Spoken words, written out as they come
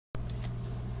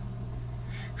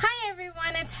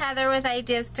everyone, it's Heather with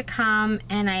Ideas to Come,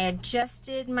 and I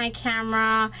adjusted my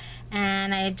camera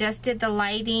and I adjusted the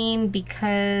lighting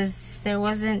because it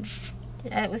was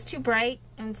too bright,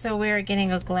 and so we were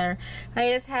getting a glare.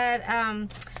 I just had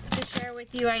to share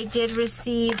with you, I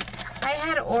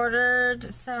had ordered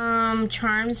some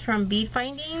charms from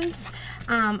beadfindings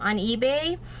on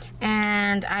eBay,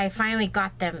 and I finally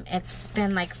got them. It's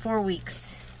been like 4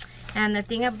 weeks. And the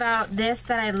thing about this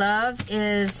that I love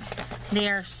is they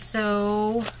are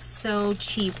so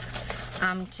cheap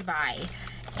to buy.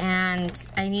 And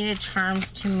I needed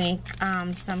charms to make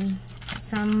some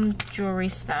jewelry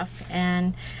stuff.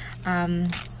 And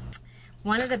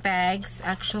one of the bags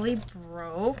actually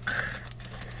broke.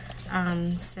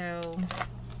 So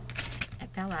it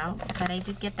fell out. But I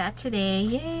did get that today.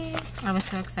 Yay! I was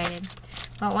so excited.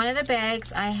 But one of the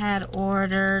bags, I had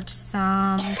ordered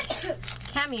some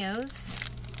cameos,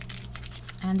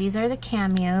 and these are the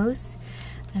cameos. I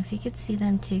don't know if you could see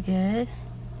them too good.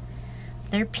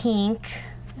 They're pink.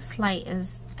 This light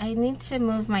is, I need to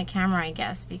move my camera, I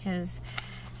guess, because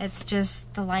it's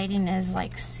just, the lighting is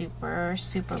like super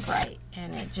bright,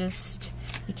 and it just,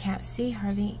 you can't see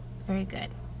hardly very good.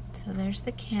 So there's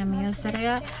the cameos that I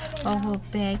got. Oh,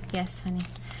 big. Yes, honey.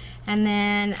 And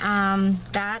then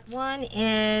that one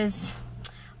is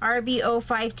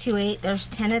RB0528. There's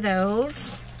 10 of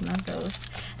those. Love those.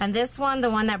 And this one, the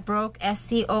one that broke,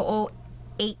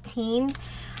 SC0018,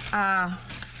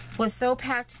 was so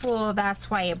packed full, that's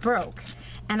why it broke.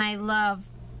 And I love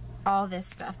all this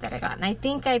stuff that I got. And I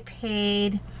think I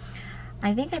paid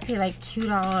like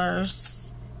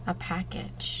 $2 a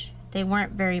package. They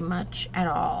weren't very much at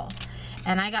all.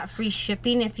 And I got free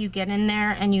shipping. If you get in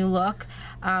there and you look,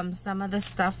 some of the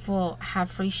stuff will have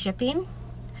free shipping.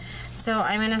 So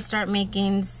I'm going to start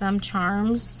making some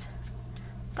charms.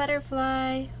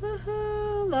 Butterfly.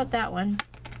 Woohoo! Love that one.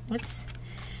 Whoops.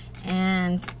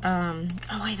 And, oh,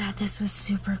 I thought this was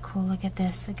super cool. Look at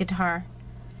this. A guitar.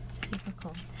 Super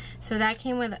cool. So that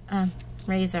came with a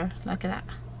razor. Look at that.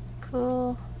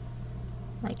 Cool.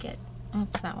 Like it.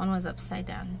 Oops, that one was upside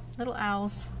down. Little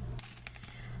owls.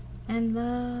 And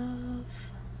love.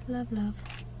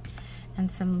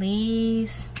 And some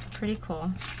leaves. Pretty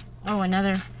cool. Oh,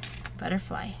 another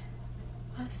butterfly.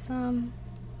 Awesome.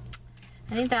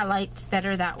 I think that light's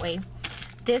better that way.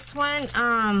 This one,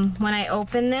 when I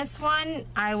opened this one,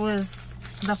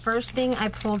 the first thing I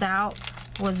pulled out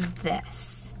was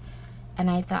this. And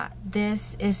I thought,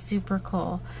 this is super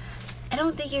cool. I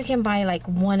don't think you can buy like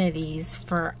one of these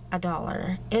for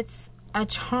 $1. It's a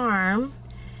charm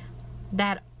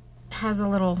that has a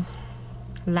little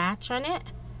latch on it,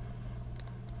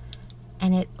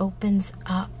 and it opens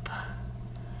up.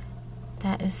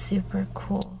 That is super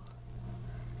cool.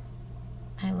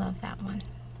 I love that one.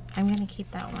 I'm gonna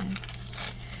keep that one.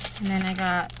 And then I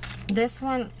got this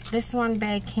one. This one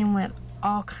bag came with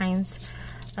all kinds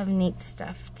of neat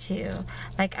stuff too.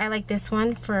 Like, I like this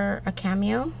one for a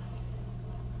cameo,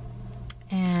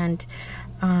 and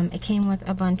it came with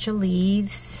a bunch of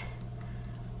leaves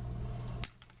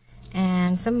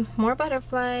and some more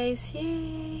butterflies.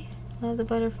 Yay! Love the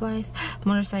butterflies.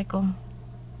 Motorcycle.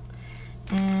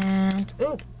 And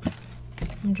ooh,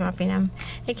 I'm dropping them.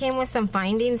 It came with some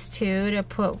findings too to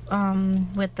put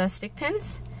with the stick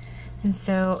pins. And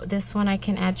so this one I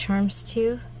can add charms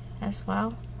to as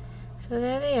well. So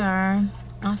there they are.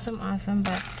 Awesome.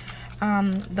 But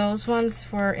those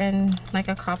ones were in like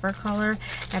a copper color,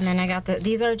 and then I got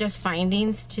these are just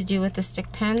findings to do with the stick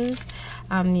pins.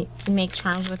 You make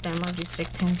charms with them or do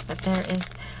stick pins, but there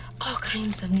is all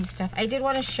kinds of neat stuff. I did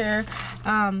want to share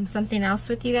something else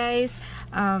with you guys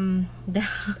that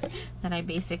I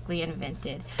basically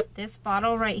invented. This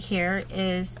bottle right here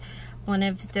is one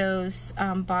of those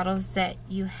bottles that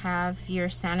you have your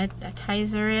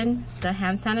sanitizer in, the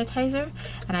hand sanitizer,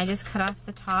 and I just cut off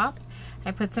the top.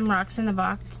 I put some rocks in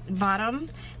the bottom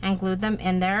and glued them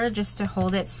in there just to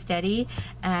hold it steady,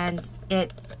 and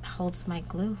it holds my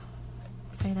glue.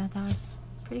 So I thought that was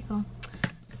pretty cool.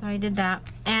 So I did that.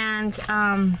 And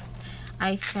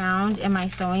I found in my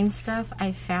sewing stuff,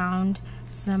 I found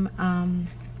some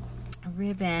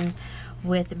ribbon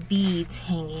with beads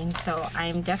hanging. So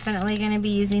I'm definitely going to be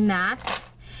using that.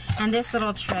 And this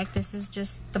little trick, this is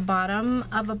just the bottom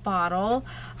of a bottle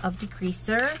of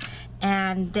degreaser,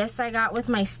 and this I got with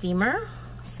my steamer.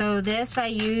 So this I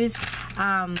use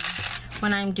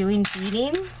when I'm doing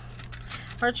beading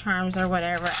or charms or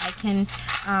whatever. I can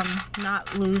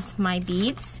not lose my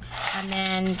beads, and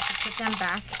then to put them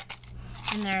back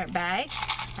in their bag,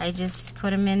 I just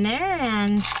put them in there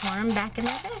and pour them back in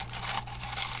their bag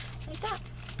like that.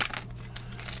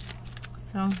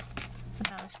 So I thought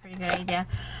that was a pretty good idea.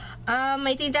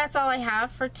 I think that's all I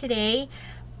have for today.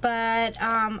 But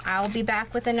I'll be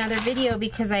back with another video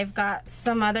because I've got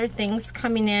some other things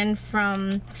coming in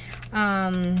from,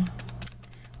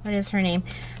 what is her name?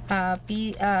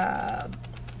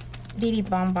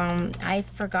 BeadyBomBom. I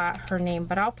forgot her name,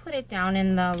 but I'll put it down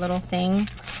in the little thing.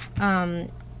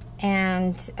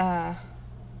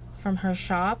 From her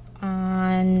shop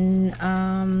on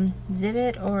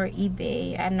Zibbet or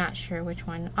eBay. I'm not sure which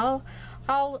one. I'll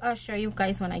show you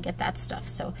guys when I get that stuff.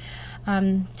 So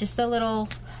just a little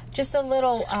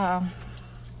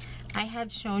I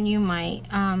had shown you my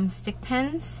stick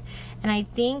pens, and I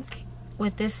think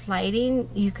with this lighting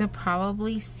you could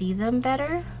probably see them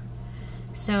better.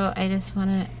 So I just want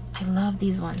to, I love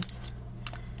these ones.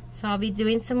 So I'll be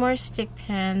doing some more stick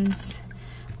pens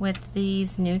with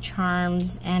these new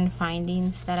charms and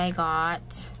findings that I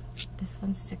got. This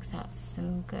one sticks out so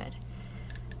good.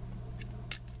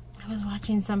 I was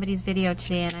watching somebody's video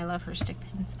today and I love her stick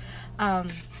pens.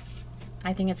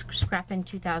 I think it's scrapping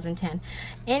 2010.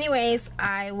 Anyways,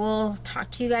 I will talk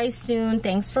to you guys soon.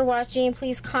 Thanks for watching.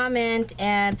 Please comment,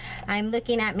 and I'm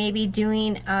looking at maybe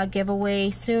doing a giveaway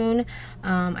soon.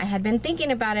 I had been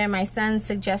thinking about it. My son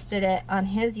suggested it on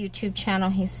his YouTube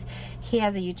channel. He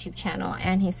has a YouTube channel,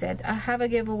 and he said have a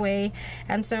giveaway,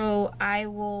 and so I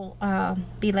will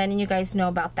be letting you guys know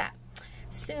about that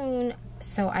soon.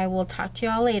 So I will talk to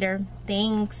you all later.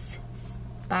 Thanks.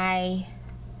 Bye.